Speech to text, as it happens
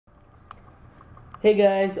Hey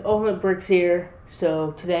guys, Ultimate Bricks here.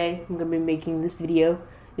 So today I'm going to be making this video.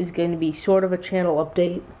 This is going to be sort of a channel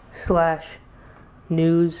update slash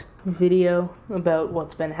news video about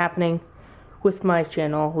what's been happening with my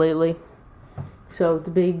channel lately. So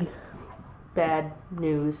the big bad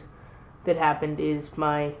news that happened is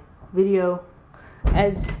my video.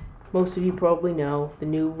 As most of you probably know, the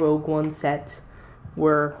new Rogue One sets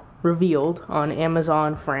were revealed on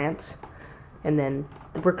Amazon France, and then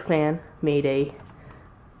the Brick Fan made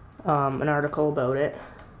an article about it,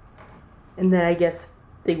 and then I guess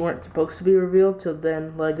they weren't supposed to be revealed, so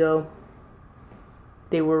then Lego,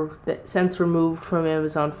 they were since removed from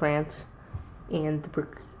Amazon France, and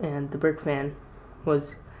the Brick Fan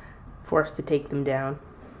was forced to take them down,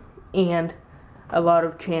 and a lot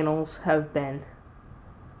of channels have been,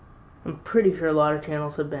 I'm pretty sure a lot of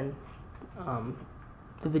channels have been,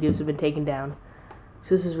 the videos have been taken down.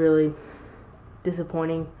 So this is really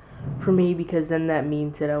disappointing for me, because then that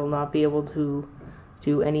means that I will not be able to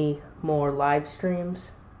do any more live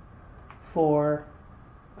streams for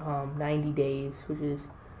 90 days, which is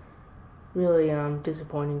really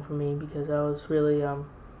disappointing for me, because I was really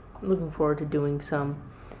looking forward to doing some,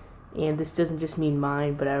 and this doesn't just mean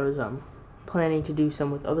mine, but I was planning to do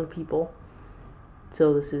some with other people,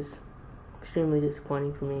 so this is extremely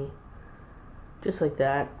disappointing for me. Just like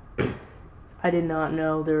that. I did not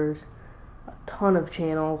know there's a ton of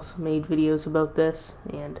channels made videos about this,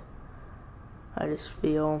 and I just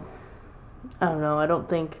feel, I don't know, I don't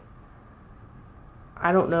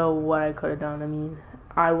know what I could have done. I mean,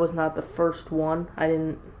 I was not the first one. I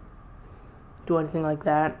didn't do anything like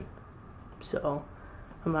that, so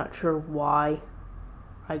I'm not sure why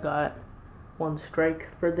I got one strike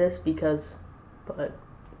for this, but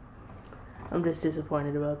I'm just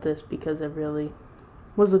disappointed about this, because I really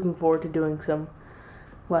was looking forward to doing some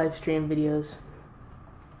live stream videos.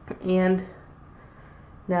 And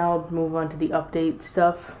now I'll move on to the update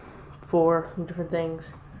stuff for some different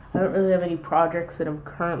things. I don't really have any projects that I'm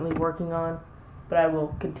currently working on, but I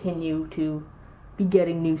will continue to be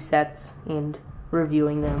getting new sets and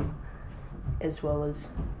reviewing them, as well as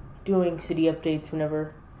doing city updates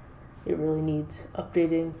whenever it really needs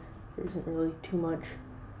updating. There isn't really too much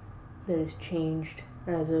that has changed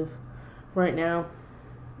as of right now.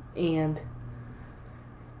 And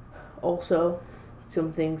also,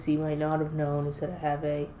 some things you might not have known is that I have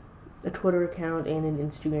a Twitter account and an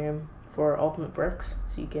Instagram for Ultimate Bricks,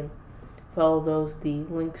 so you can follow those. The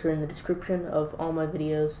links are in the description of all my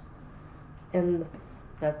videos, and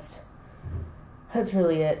that's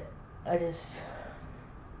really it. I just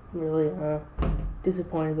really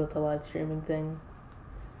disappointed about the live streaming thing.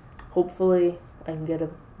 Hopefully I can get a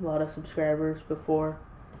lot of subscribers before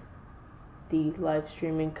the live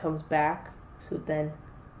streaming comes back, so then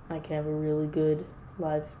I can have a really good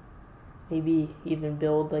live, maybe even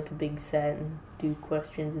build like a big set and do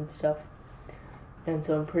questions and stuff. And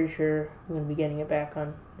so I'm pretty sure I'm going to be getting it back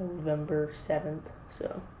on November 7th,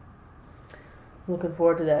 so I'm looking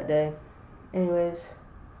forward to that day. Anyways,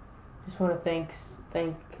 just want to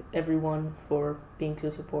thank everyone for being so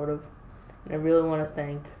supportive, and I really want to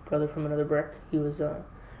thank Brother from Another Brick. He was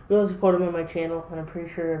really supportive of my channel, and I'm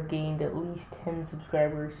pretty sure I've gained at least 10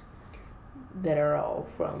 subscribers that are all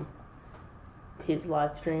from his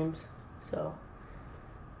live streams. So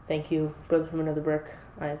thank you, Brother from Another Brick.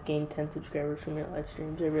 I have gained 10 subscribers from your live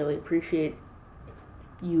streams. I really appreciate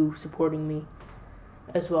you supporting me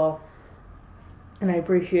as well, and I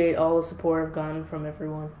appreciate all the support I've gotten from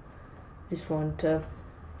everyone. Just wanted to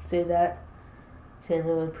say I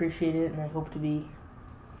really appreciate it, and I hope to be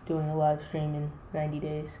doing a live stream in 90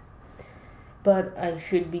 days. But I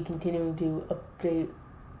should be continuing to update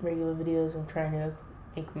regular videos. I'm trying to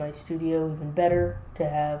make my studio even better, to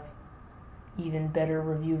have even better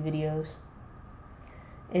review videos.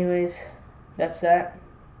 Anyways, that's that.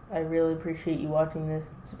 I really appreciate you watching this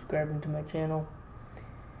and subscribing to my channel.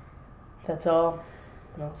 That's all,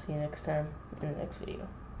 and I'll see you next time in the next video.